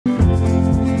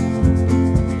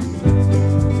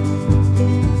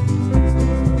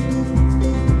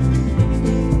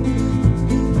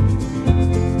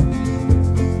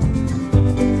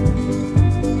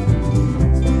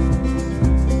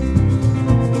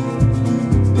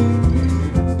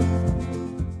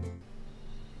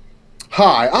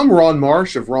Hi, I'm Ron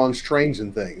Marsh of Ron's Trains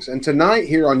and Things, and tonight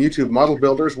here on YouTube Model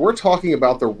Builders, we're talking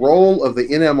about the role of the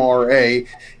NMRA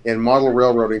in model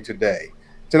railroading today.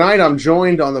 Tonight I'm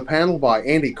joined on the panel by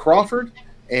Andy Crawford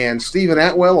and Stephen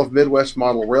Atwell of Midwest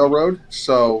Model Railroad,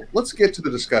 so let's get to the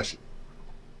discussion.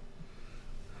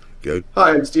 Good.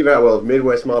 Hi, I'm Steve Atwell of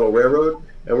Midwest Model Railroad,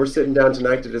 and we're sitting down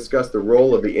tonight to discuss the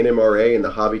role of the NMRA in the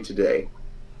hobby today.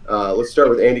 Let's start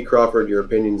with Andy Crawford, your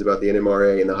opinions about the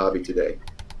NMRA in the hobby today.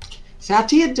 So I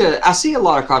see a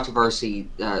lot of controversy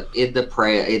in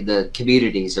the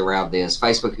communities around this,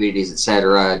 Facebook communities,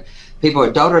 etc.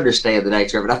 People don't understand the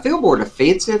nature of it. I feel more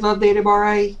defensive of the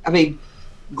NMRA. I mean,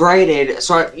 granted,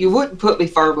 so you wouldn't put me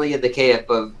firmly in the camp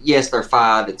of yes, they're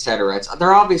fine, etc.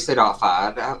 They're obviously not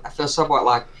fine. I feel somewhat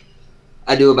like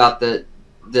I do about the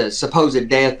supposed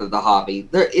death of the hobby.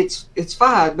 It's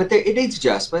fine, but it needs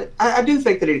adjustment. I do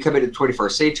think that it come into the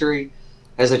 21st century.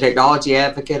 As a technology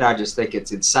advocate, I just think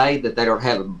it's insane that they don't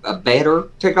have a better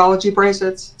technology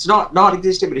presence. It's not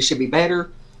non-existent, but it should be better.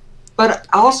 But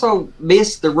I also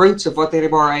miss the roots of what the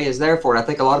NMRA is there for, and I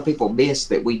think a lot of people miss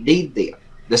that we need them.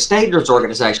 The standards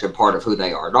organization part of who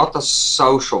they are, not the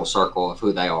social circle of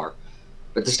who they are.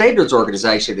 But the standards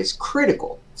organization is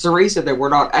critical. It's the reason that we're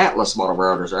not Atlas model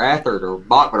railroaders or Atherd or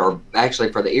Bachman or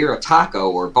actually for the era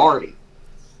Tyco or Vardy.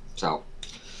 So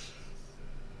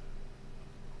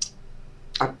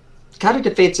I'm kind of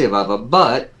defensive of them,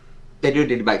 but they do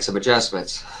need to make some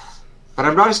adjustments. But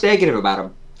I'm not as negative about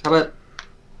them. How about?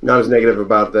 Not as negative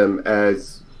about them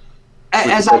as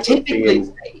I typically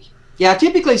see. Yeah, I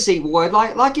typically see one.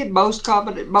 Like in most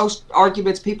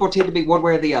arguments, people tend to be one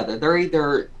way or the other. They're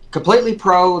either completely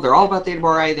pro, they're all about the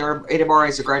NMRA, NMRA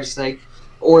is the greatest thing,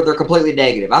 or they're completely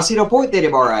negative. I see no point in the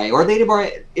NMRA, or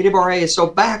the NMRA is so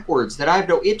backwards that I have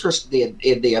no interest in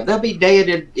them. They'll be dead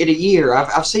in a year.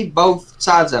 I've seen both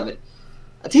sides of it.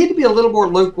 I tend to be a little more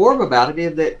lukewarm about it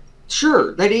in that,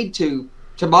 sure, they need to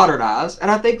modernize, and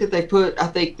I think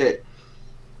that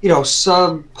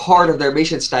some part of their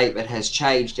mission statement has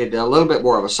changed into a little bit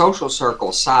more of a social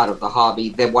circle side of the hobby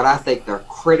than what I think their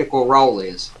critical role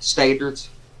is. Standards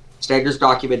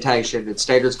documentation, and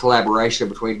standards collaboration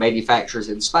between manufacturers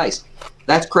in space.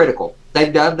 That's critical.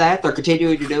 They've done that. They're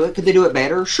continuing to do it. Could they do it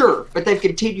better? Sure. But they've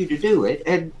continued to do it.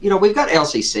 And, we've got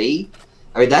LCC.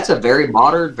 I mean, that's a very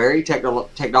modern, very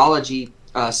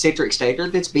technology-centric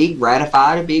standard that's being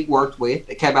ratified and being worked with.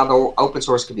 It came out of the open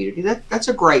source community. That's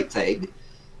a great thing.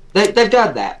 They've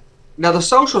done that. Now, the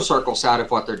social circle side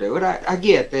of what they're doing, I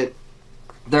get that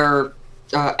they're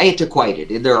antiquated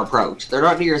in their approach. They're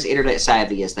not near as internet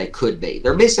savvy as they could be.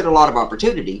 They're missing a lot of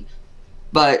opportunity,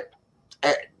 but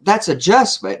that's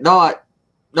adjustment, not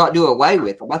do away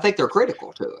with them. I think they're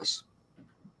critical to us.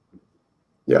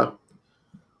 Yeah.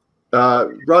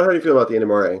 Ron, how do you feel about the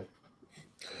NMRA?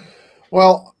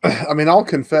 Well, I mean, I'll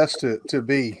confess to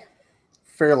be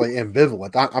fairly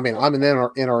ambivalent. I'm an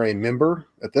NRA member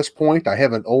at this point. I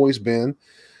haven't always been.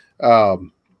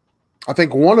 I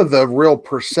think one of the real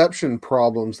perception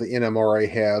problems the NMRA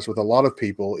has with a lot of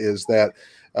people is that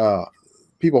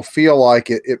people feel like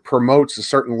it promotes a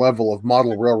certain level of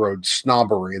model railroad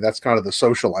snobbery. That's kind of the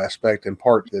social aspect in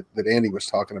part that Andy was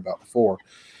talking about before.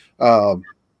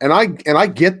 And I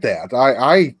get that.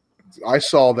 I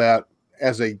saw that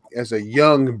as a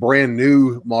young, brand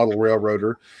new model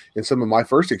railroader in some of my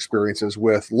first experiences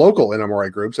with local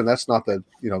NMRA groups, and that's not the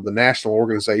national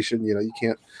organization. You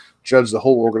can't judge the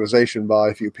whole organization by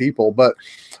a few people, but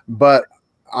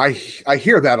I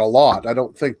hear that a lot. I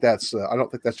don't think that's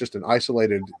just an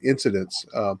isolated incident.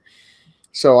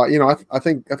 So I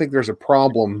think there's a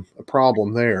problem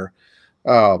there.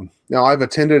 Now I've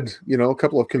attended a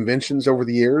couple of conventions over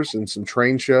the years and some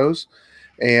train shows,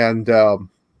 and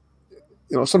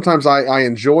sometimes I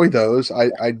enjoy those.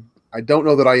 I don't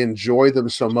know that I enjoy them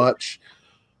so much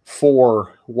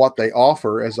for what they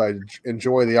offer as I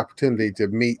enjoy the opportunity to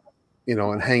meet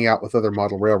and hang out with other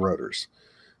model railroaders.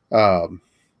 I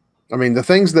mean, the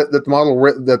things that the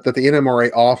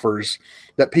NMRA offers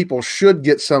that people should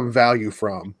get some value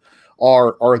from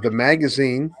are the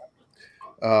magazine,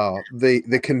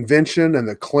 the convention and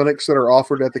the clinics that are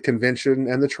offered at the convention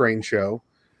and the train show,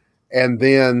 and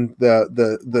then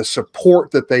the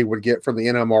support that they would get from the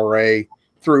NMRA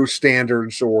through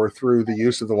standards or through the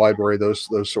use of the library, those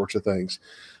sorts of things.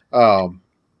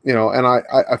 And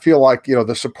I feel like,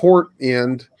 the support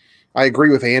end, I agree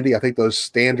with Andy. I think those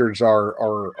standards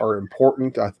are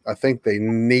important. I think they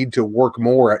need to work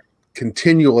more at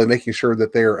continually making sure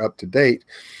that they are up to date.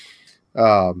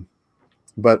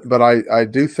 But I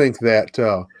do think that,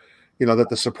 that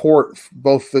the support,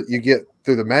 both that you get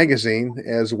through the magazine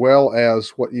as well as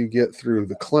what you get through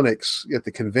the clinics at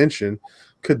the convention,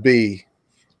 could be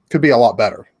could be a lot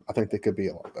better. I think they could be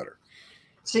a lot better.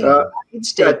 See, I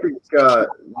think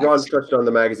Ron touched on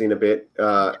the magazine a bit.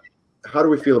 How do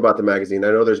we feel about the magazine? I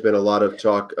know there's been a lot of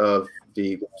talk of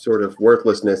the sort of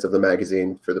worthlessness of the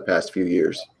magazine for the past few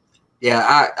years.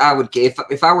 Yeah, I would,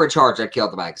 if I were in charge, I'd kill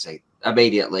the magazine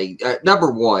immediately.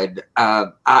 Number one,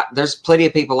 there's plenty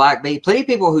of people like me, plenty of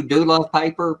people who do love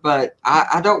paper, but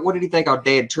I don't want anything on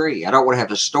dead tree. I don't want to have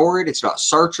to store it. It's not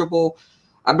searchable.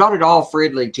 I'm not at all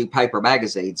friendly to paper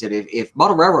magazines. And if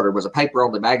Model Railroader was a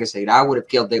paper-only magazine, I would have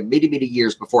killed them many, many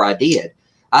years before I did.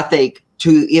 I think,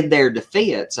 in their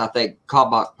defense, I think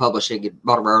Combach Publishing and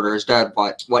Model Railroader has done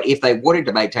what if they wanted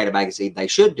to maintain a magazine, they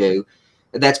should do,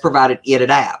 and that's provided in an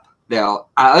app. Now,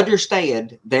 I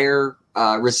understand their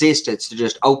resistance to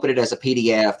just open it as a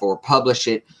PDF or publish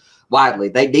it widely.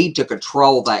 They need to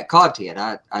control that content.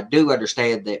 I do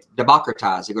understand that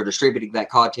democratizing or distributing that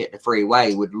content in a free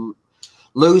way would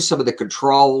lose some of the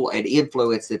control and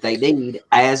influence that they need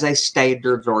as a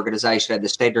standards organization and the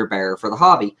standard bearer for the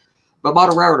hobby. But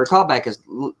Model Railroader Combach has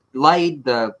laid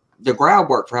the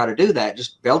groundwork for how to do that.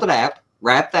 Just build an app,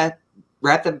 wrap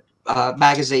the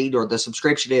magazine or the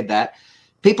subscription in that.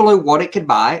 People who want it can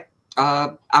buy it.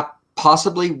 I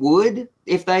possibly would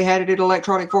if they had it in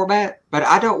electronic format, but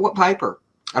I don't want paper.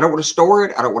 I don't want to store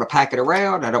it. I don't want to pack it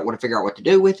around. I don't want to figure out what to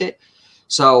do with it.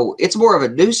 So it's more of a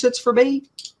nuisance for me.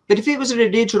 But if it was in a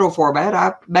digital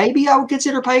format, maybe I would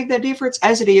consider paying that difference.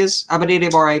 As it is, I'm an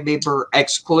NMRA member,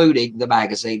 excluding the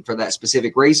magazine for that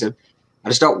specific reason. I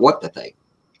just don't want the thing.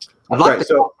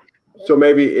 So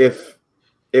maybe if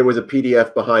it was a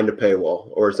PDF behind a paywall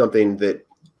or something that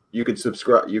you could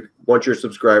subscribe, once you're a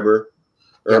subscriber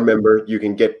or a member, you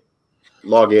can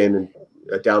log in and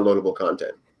downloadable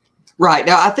content. Right.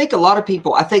 Now, I think a lot of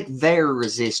people, I think their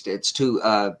resistance to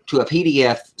a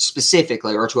PDF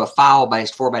specifically or to a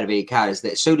file-based format of any kind is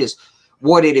that as soon as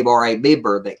one NMRA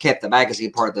member that kept the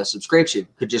magazine part of the subscription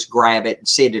could just grab it and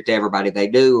send it to everybody they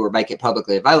knew or make it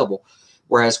publicly available.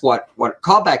 Whereas what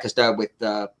Combach has done with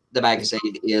the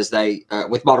magazine is they,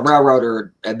 with Model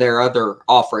Railroader and their other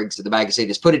offerings in the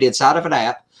magazine, is put it inside of an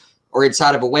app or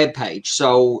inside of a web page.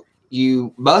 So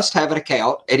you must have an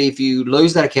account, and if you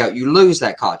lose that account, you lose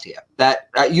that content.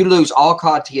 You lose all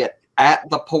content at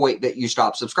the point that you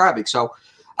stop subscribing. So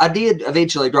I did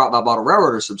eventually drop my Model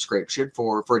Railroader subscription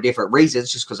for different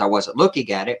reasons, just because I wasn't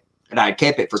looking at it, and I had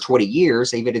kept it for 20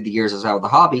 years, even in the years I was out of the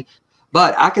hobby.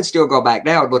 But I can still go back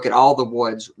now and look at all the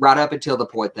ones right up until the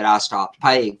point that I stopped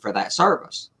paying for that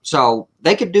service. So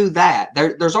they could do that.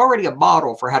 There's already a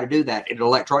model for how to do that in an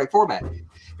electronic format.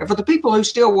 And for the people who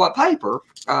still want paper,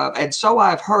 and so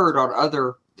I've heard on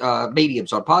other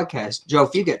mediums on podcasts, Joe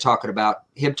Fugate talking about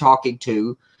him talking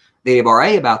to the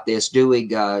NMRA about this, doing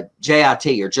JIT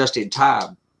or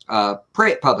just-in-time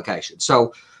print publication.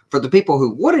 So for the people who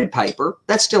wanted paper,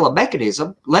 that's still a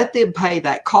mechanism. Let them pay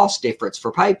that cost difference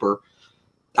for paper.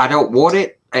 I don't want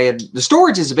it. And the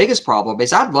storage is the biggest problem.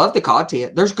 Is I love the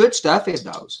content. There's good stuff in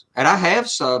those. And I have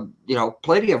some,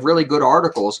 plenty of really good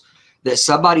articles that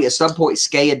somebody at some point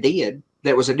scanned in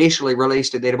that was initially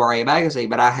released in the NMRA magazine,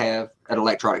 but I have an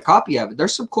electronic copy of it.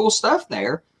 There's some cool stuff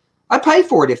there. I'd pay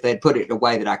for it if they'd put it in a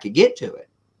way that I could get to it.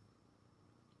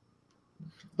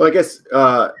 Well, I guess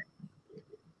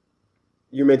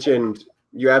you mentioned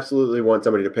you absolutely want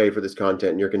somebody to pay for this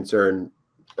content, and you're concerned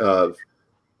of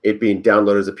it being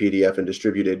downloaded as a PDF and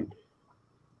distributed.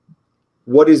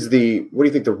 What do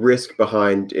you think the risk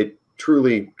behind it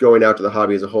truly going out to the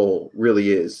hobby as a whole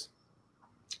really is?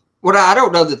 Well, I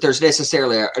don't know that there's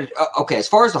necessarily okay, as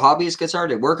far as the hobby is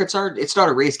concerned and we're concerned, it's not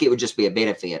a risk. It would just be a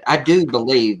benefit. I do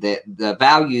believe that the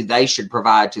value they should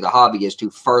provide to the hobby is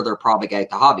to further propagate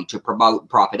the hobby, to promote and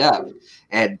prop it up.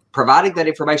 And providing that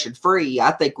information free,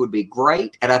 I think would be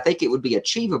great. And I think it would be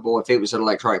achievable if it was an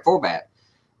electronic format.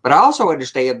 But I also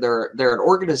understand they're an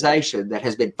organization that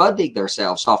has been funding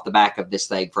themselves off the back of this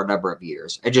thing for a number of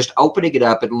years. And just opening it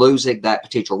up and losing that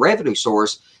potential revenue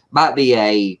source might be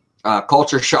a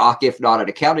culture shock, if not an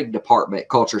accounting department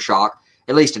culture shock,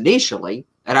 at least initially.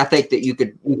 And I think that you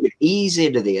could ease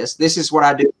into this. This is what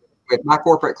I do with my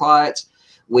corporate clients.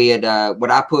 When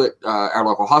I put our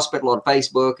local hospital on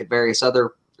Facebook and various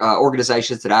other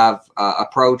organizations that I've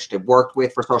approached and worked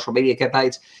with for social media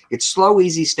campaigns, it's slow,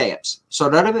 easy steps. So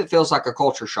none of it feels like a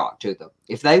culture shock to them.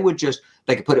 If they would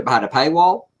they could put it behind a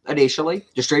paywall initially,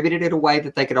 distribute it in a way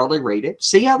that they could only read it,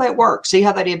 see how that works, see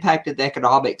how that impacted the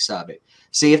economics of it.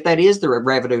 See if that is the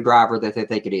revenue driver that they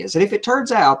think it is. And if it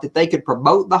turns out that they could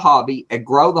promote the hobby and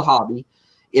grow the hobby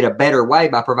in a better way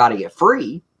by providing it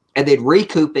free and then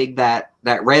recouping that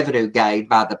revenue gain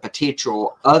by the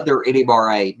potential other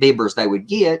NMRA members they would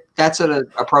get, that's an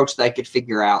approach they could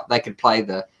figure out. They could play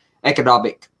the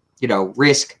economic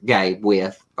risk game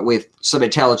with some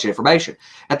intelligent information.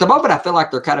 At the moment, I feel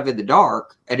like they're kind of in the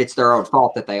dark, and it's their own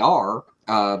fault that they are.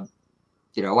 I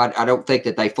don't think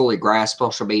that they fully grasp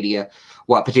social media,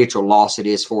 what potential loss it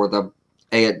is for them.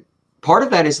 And part of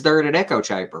that is they're in an echo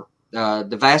chamber.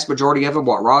 The vast majority of them,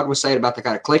 what Rod was saying about the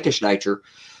kind of cliquish nature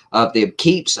of them,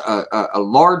 keeps a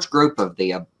large group of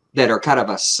them that are kind of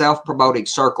a self-promoting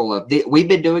circle of we've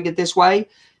been doing it this way.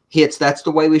 That's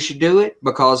the way we should do it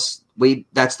because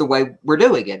that's the way we're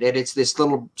doing it. And it's this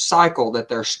little cycle that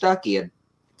they're stuck in.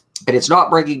 And it's not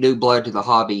bringing new blood to the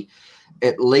hobby,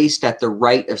 at least at the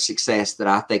rate of success that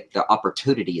I think the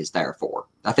opportunity is there for.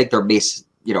 I think they're it's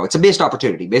a missed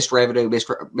opportunity, missed revenue,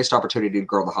 missed opportunity to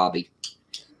grow the hobby.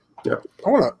 Yeah, I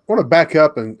want to back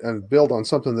up and build on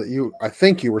something that I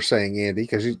think you were saying, Andy,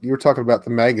 because you were talking about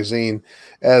the magazine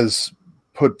as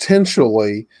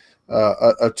potentially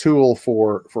a tool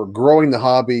for growing the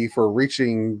hobby, for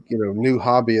reaching new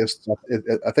hobbyists.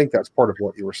 I think that's part of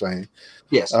what you were saying.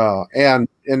 Yes. And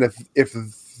if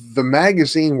the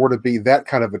magazine were to be that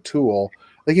kind of a tool,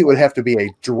 I think it would have to be a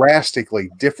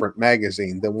drastically different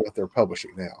magazine than what they're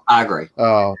publishing now. I agree.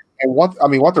 And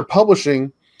what they're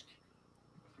publishing.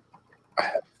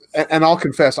 And I'll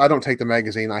confess, I don't take the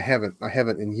magazine. I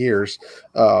haven't in years.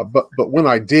 But when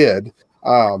I did,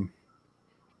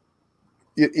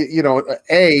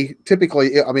 typically,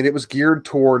 it was geared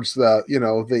towards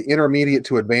the intermediate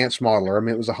to advanced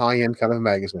modeler. It was a high end kind of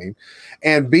magazine.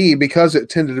 And B, because it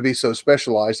tended to be so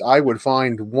specialized, I would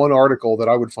find one article that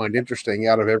I would find interesting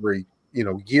out of every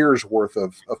year's worth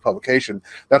of publication.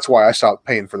 That's why I stopped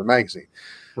paying for the magazine.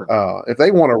 If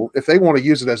they want to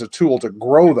use it as a tool to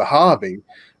grow the hobby,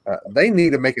 they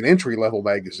need to make an entry level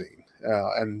magazine.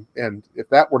 And if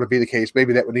that were to be the case,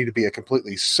 maybe that would need to be a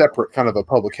completely separate kind of a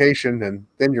publication, and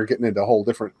then you're getting into a whole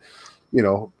different,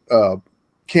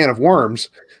 can of worms.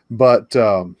 But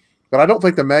I don't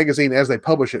think the magazine as they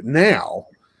publish it now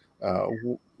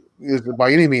is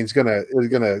by any means gonna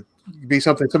be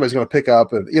something somebody's gonna pick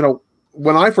up. And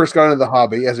when I first got into the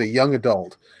hobby as a young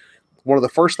adult, one of the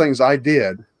first things I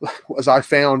did was I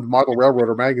found Model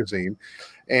Railroader magazine.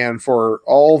 And for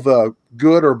all the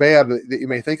good or bad that you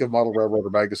may think of Model Railroader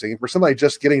magazine, for somebody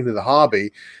just getting into the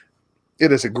hobby,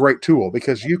 it is a great tool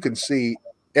because you can see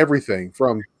everything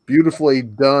from beautifully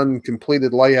done,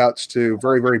 completed layouts to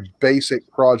very, very basic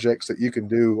projects that you can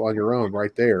do on your own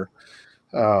right there.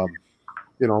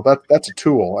 That's a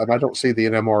tool. And I don't see the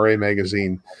NMRA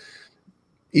magazine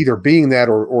either being that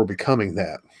or becoming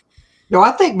that. No,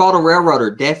 I think Model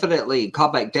Railroader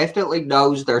Compact definitely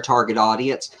knows their target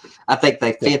audience. I think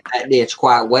they fit that niche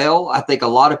quite well. I think a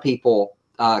lot of people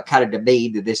kind of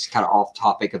demean, this is kind of off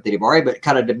topic of the NMRA, but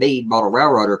kind of demean Model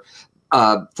Railroader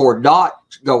for not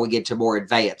going into more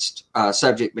advanced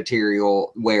subject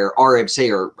material where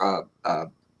RMC or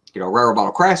Railroad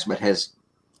Model Craftsman has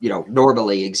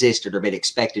normally existed or been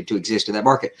expected to exist in that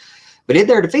market. But in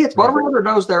their defense, Model Railroader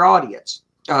knows their audience.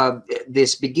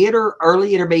 This beginner,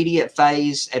 early intermediate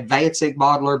phase, advancing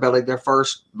modeler building their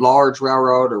first large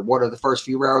railroad or one of the first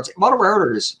few railroads. Model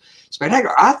Railroad is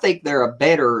spectacular. I think they're a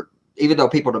better, even though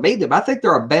people demean them, I think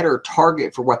they're a better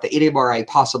target for what the NMRA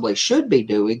possibly should be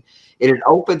doing in an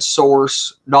open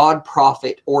source,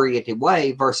 non-profit oriented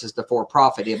way versus the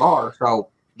for-profit MR. So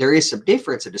there is some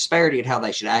difference and disparity in how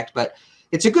they should act, but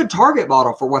it's a good target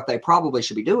model for what they probably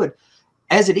should be doing.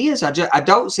 As it is, I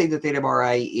don't see that the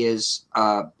NMRA is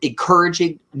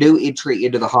encouraging new entry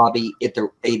into the hobby in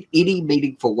any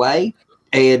meaningful way,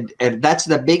 and that's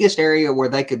the biggest area where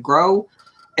they could grow,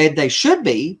 and they should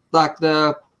be like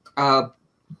the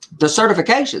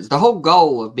certifications. The whole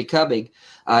goal of becoming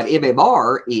an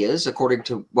MMR is, according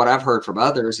to what I've heard from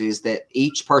others, is that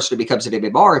each person who becomes an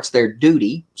MMR, it's their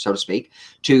duty, so to speak,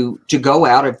 to go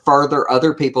out and further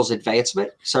other people's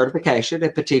advancement, certification,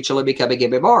 and potentially becoming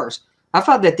MMRs. I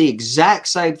find that the exact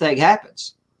same thing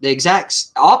happens. The exact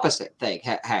opposite thing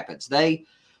happens.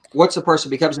 Once a person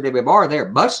becomes an MMR, they're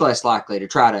much less likely to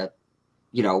try to,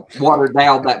 water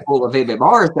down that pool of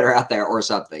MMRs that are out there or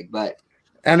something.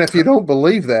 And if you don't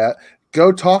believe that,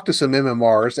 go talk to some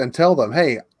MMRs and tell them,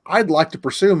 hey, I'd like to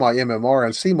pursue my MMR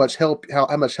and see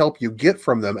how much help you get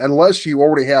from them, unless you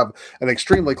already have an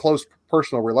extremely close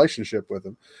personal relationship with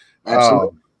them.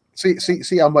 Absolutely.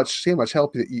 See how much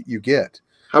help that you get.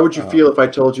 How would you feel if I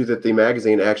told you that the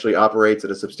magazine actually operates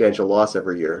at a substantial loss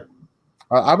every year?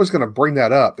 I was going to bring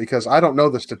that up because I don't know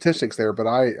the statistics there, but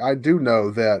I do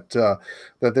know that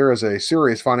there is a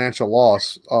serious financial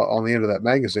loss on the end of that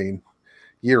magazine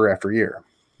year after year.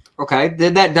 Okay,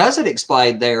 then that doesn't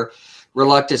explain their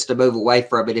reluctance to move away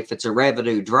from it if it's a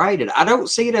revenue drain. And I don't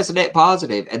see it as a net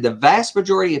positive. And the vast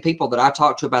majority of people that I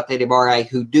talk to about the NMRA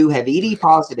who do have any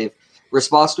positive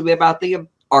response to me about them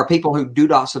are people who do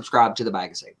not subscribe to the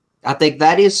magazine. I think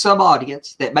that is some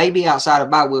audience that may be outside of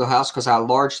my wheelhouse because I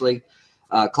largely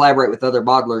collaborate with other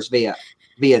modelers via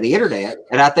the internet.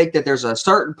 And I think that there's a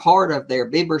certain part of their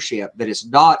membership that is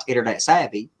not internet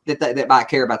savvy that might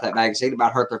care about that magazine. It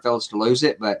might hurt their feelings to lose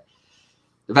it, but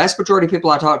the vast majority of people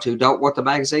I talk to don't want the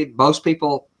magazine. Most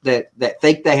people that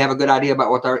think they have a good idea about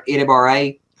what their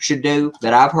NMRA should do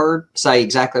that I've heard say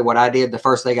exactly what I did. The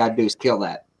first thing I'd do is kill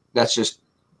that. That's just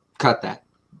cut that.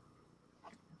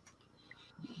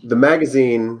 The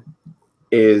magazine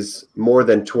is more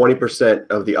than 20%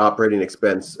 of the operating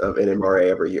expense of NMRA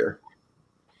every year.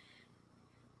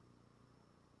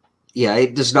 Yeah,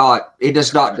 it does not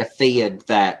defend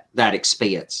that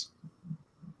expense.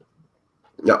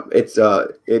 No, it's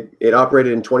it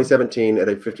operated in 2017 at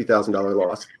a $50,000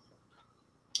 loss.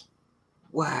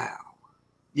 Wow.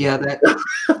 Yeah,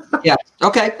 yeah.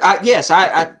 Okay. Yes,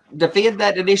 I defend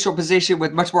that initial position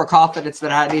with much more confidence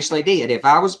than I initially did. If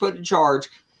I was put in charge,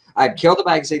 I'd kill the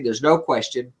magazine. There's no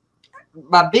question.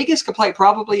 My biggest complaint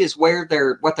probably is what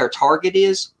their target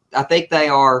is. I think they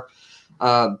are.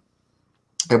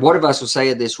 And one of us was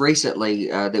saying this recently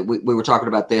that we were talking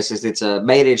about this is it's a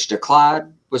managed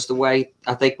decline was the way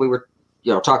I think we were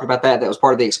talking about that. That was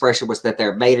part of the expression was that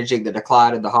they're managing the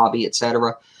decline in the hobby, et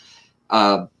cetera.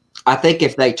 I think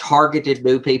if they targeted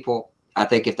new people, I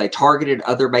think if they targeted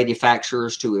other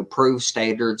manufacturers to improve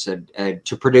standards and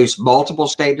to produce multiple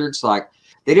standards, like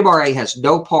the NMRA has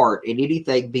no part in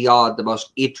anything beyond the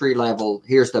most entry level.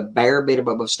 Here's the bare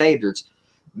minimum of standards.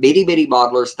 Many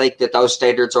modelers think that those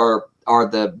standards are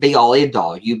the be all end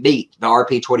all. You meet the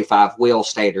RP25 wheel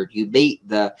standard. You meet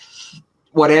the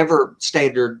whatever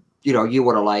standard you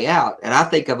want to lay out. And I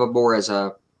think of them more as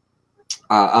a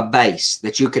base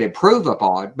that you can improve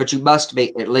upon, but you must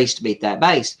at least meet that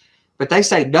base. But they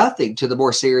say nothing to the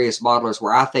more serious modelers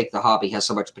where I think the hobby has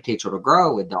so much potential to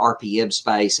grow in the RPM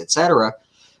space, et cetera,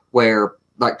 where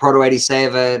like Proto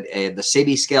 87 and the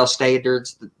semi-scale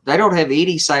standards, they don't have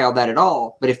any say on that at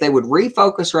all. But if they would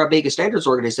refocus around being a standards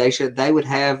organization, they would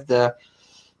have the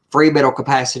free mental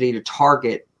capacity to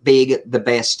target being the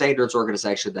best standards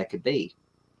organization they could be.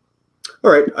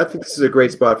 All right. I think this is a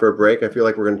great spot for a break. I feel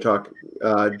like we're going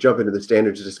to jump into the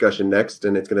standards discussion next,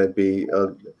 and it's going to be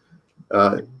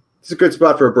it's a good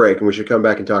spot for a break, and we should come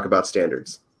back and talk about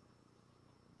standards.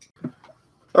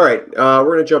 All right, we're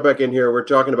going to jump back in here. We're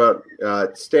talking about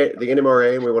the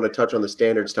NMRA, and we want to touch on the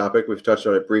standards topic. We've touched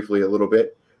on it briefly a little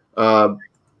bit. What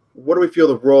do we feel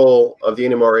the role of the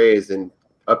NMRA is in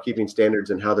upkeeping standards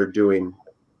and how they're doing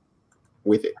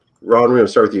with it? Ron, we're going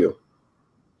to start with you.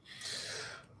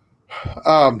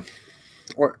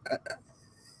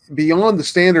 Beyond the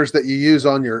standards that you use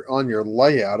on your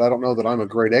layout, I don't know that I'm a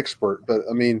great expert, but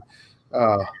I mean,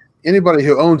 anybody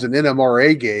who owns an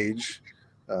NMRA gauge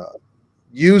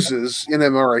uses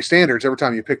NMRA standards every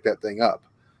time you pick that thing up.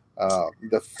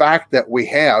 The fact that we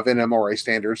have NMRA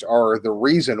standards are the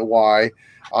reason why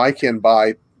I can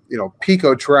buy,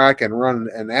 Pico track and run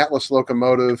an Atlas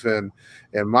locomotive and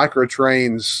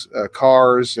Microtrains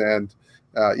cars and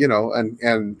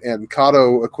and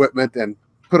Kato equipment and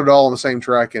put it all on the same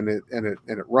track and it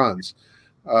runs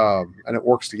and it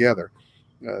works together.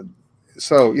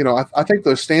 So I think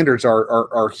those standards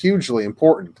are hugely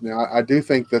important. Now, I do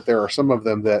think that there are some of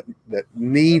them that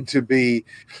need to be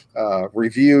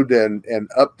reviewed and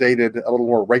updated a little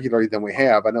more regularly than we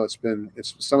have. I know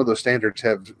some of those standards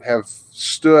have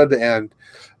stood and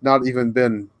not even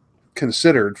been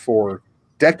considered for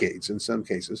decades in some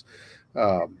cases.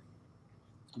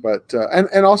 But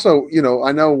also,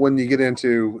 I know when you get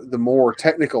into the more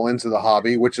technical ends of the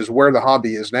hobby, which is where the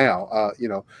hobby is now,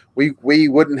 we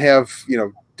wouldn't have,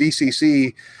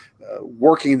 DCC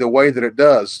working the way that it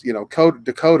does,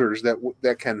 decoders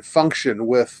that can function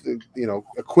with,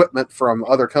 equipment from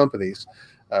other companies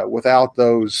without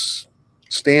those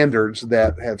standards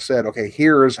that have said, okay,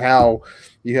 here is how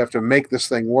you have to make this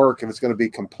thing work if it's going to be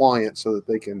compliant so that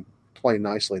they can play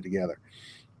nicely together.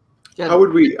 How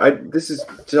would we? This is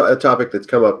a topic that's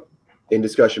come up in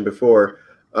discussion before.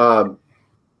 Why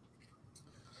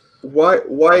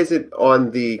is it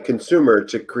on the consumer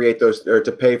to create those or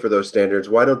to pay for those standards?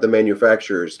 Why don't the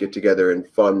manufacturers get together and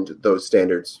fund those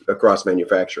standards across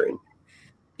manufacturing?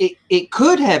 It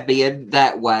could have been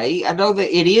that way. I know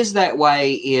that it is that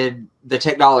way in the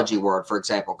technology world, for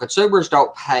example. Consumers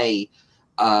don't pay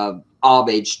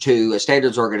homage to a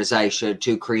standards organization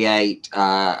to create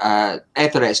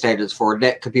Ethernet standards for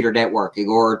computer networking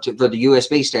or for the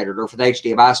USB standard or for the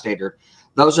HDMI standard.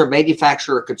 Those are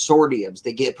manufacturer consortiums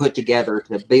that get put together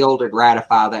to build and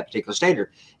ratify that particular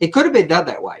standard. It could have been done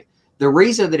that way. The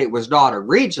reason that it was not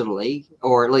originally,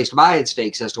 or at least my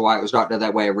instincts as to why it was not done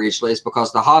that way originally, is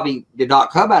because the hobby did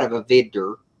not come out of a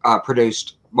vendor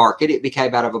produced market. It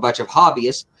became out of a bunch of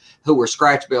hobbyists who were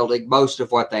scratch building most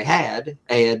of what they had,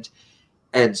 and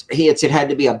hence it had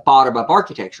to be a bottom-up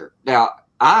architecture. Now,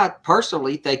 I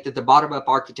personally think that the bottom-up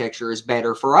architecture is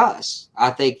better for us. I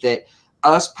think that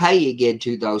us paying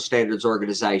into those standards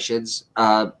organizations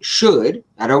should.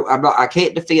 I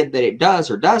can't defend that it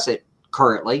does or doesn't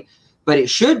currently, but it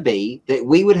should be that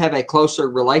we would have a closer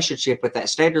relationship with that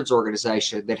standards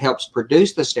organization that helps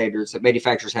produce the standards that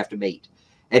manufacturers have to meet.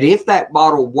 And if that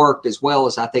model worked as well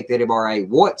as I think that NMRA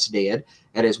once did,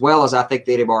 and as well as I think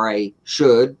that NMRA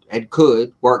should and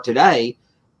could work today,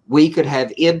 we could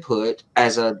have input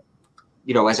as a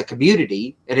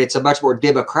community, and it's a much more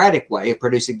democratic way of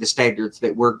producing the standards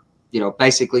that we're,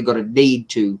 basically going to need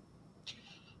to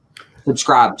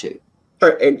subscribe to. All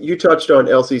right, and you touched on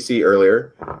LCC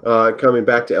earlier. Coming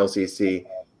back to LCC,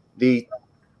 the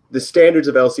standards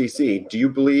of LCC, do you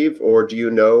believe or do you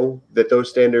know that those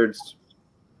standards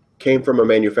came from a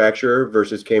manufacturer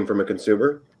versus came from a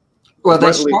consumer? Well,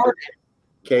 they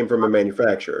came from a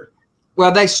manufacturer.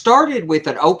 Well, they started with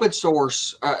an open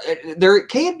source. There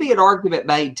can be an argument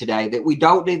made today that we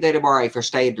don't need the NMRA for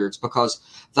standards because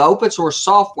the open source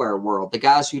software world, the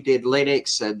guys who did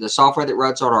Linux and the software that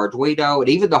runs on Arduino and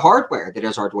even the hardware that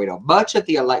is Arduino, much of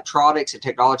the electronics and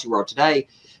technology world today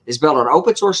is built on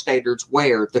open source standards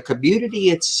where the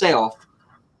community itself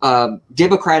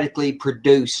democratically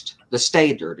produced the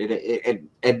standard.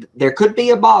 And there could be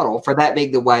a model for that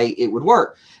being the way it would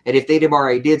work. And if the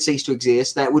NMRA did cease to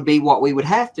exist, that would be what we would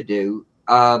have to do.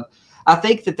 I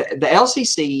think that the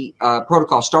LCC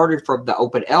protocol started from the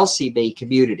Open LCB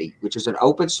community, which is an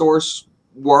open source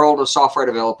world of software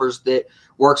developers that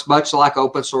works much like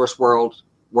open source worlds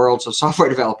of software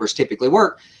developers typically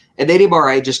work. And the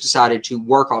NMRA just decided to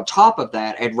work on top of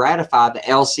that and ratify the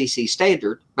LCC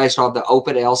standard based on the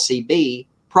Open LCB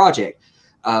project.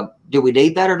 Do we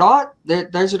need that or not?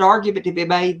 There's an argument to be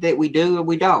made that we do and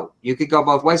we don't. You could go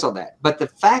both ways on that. But the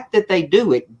fact that they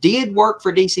do it did work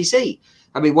for DCC.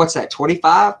 I mean, what's that,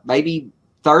 25, maybe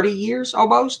 30 years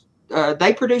almost?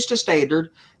 They produced a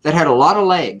standard that had a lot of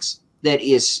legs, that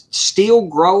is still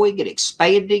growing and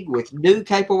expanding with new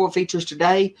capable features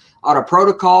today on a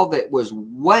protocol that was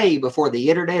way before the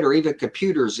internet or even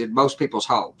computers in most people's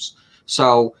homes.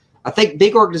 So I think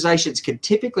big organizations can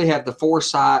typically have the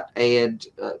foresight and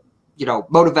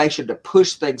motivation to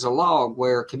push things along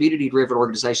where community-driven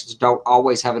organizations don't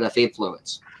always have enough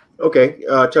influence. Okay,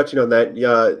 touching on that,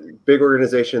 big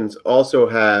organizations also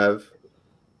have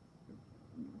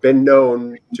been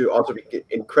known to also be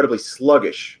incredibly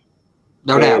sluggish.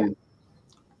 No doubt.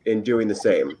 In doing the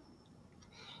same.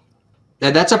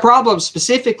 And that's a problem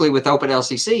specifically with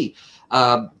OpenLCC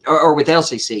or with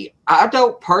LCC. I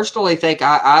don't personally think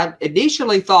I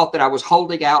initially thought that I was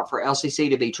holding out for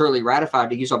LCC to be truly ratified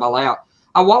to use on my layout.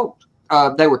 I won't.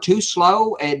 They were too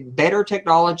slow, and better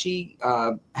technology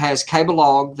has came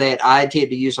along that I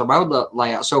intend to use on my own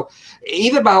layout. So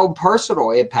even my own personal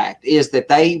impact is that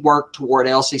they work toward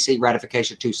LCC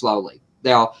ratification too slowly.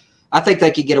 Now, I think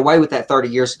they could get away with that 30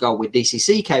 years ago when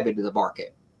DCC came into the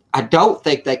market. I don't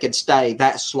think they can stay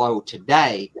that slow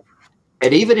today.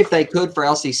 And even if they could for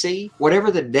LCC,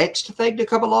 whatever the next thing to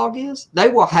come along is, they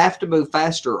will have to move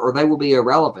faster or they will be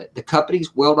irrelevant. The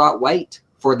companies will not wait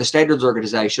for the standards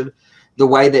organization the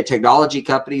way that technology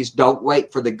companies don't wait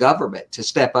for the government to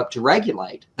step up to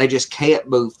regulate. They just can't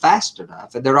move fast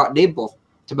enough, and they're not nimble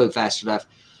to move fast enough.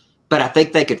 But I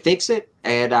think they could fix it,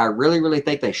 and I really, really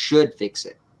think they should fix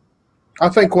it. I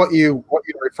think what you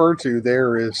referred to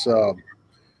there is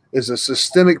a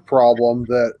systemic problem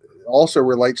that also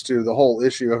relates to the whole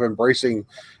issue of embracing,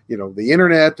 the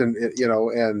internet and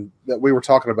and that we were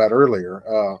talking about earlier.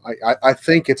 I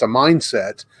think it's a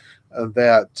mindset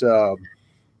that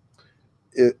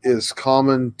is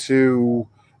common to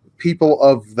people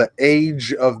of the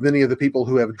age of many of the people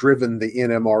who have driven the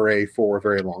NMRA for a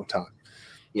very long time.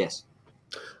 Yes.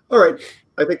 All right.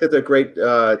 I think that's a great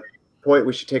point.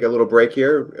 We should take a little break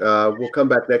here. We'll come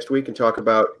back next week and talk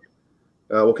about,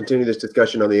 we'll continue this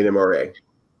discussion on the NMRA.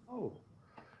 Oh,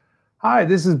 hi,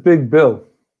 this is Big Bill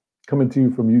coming to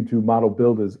you from YouTube Model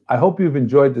Builders. I hope you've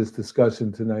enjoyed this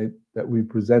discussion tonight that we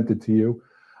presented to you.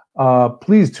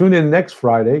 Please tune in next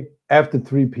Friday after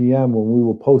 3 p.m. when we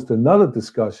will post another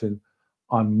discussion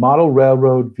on model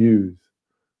railroad views.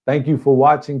 Thank you for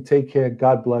watching. Take care.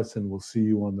 God bless, and we'll see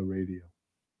you on the radio.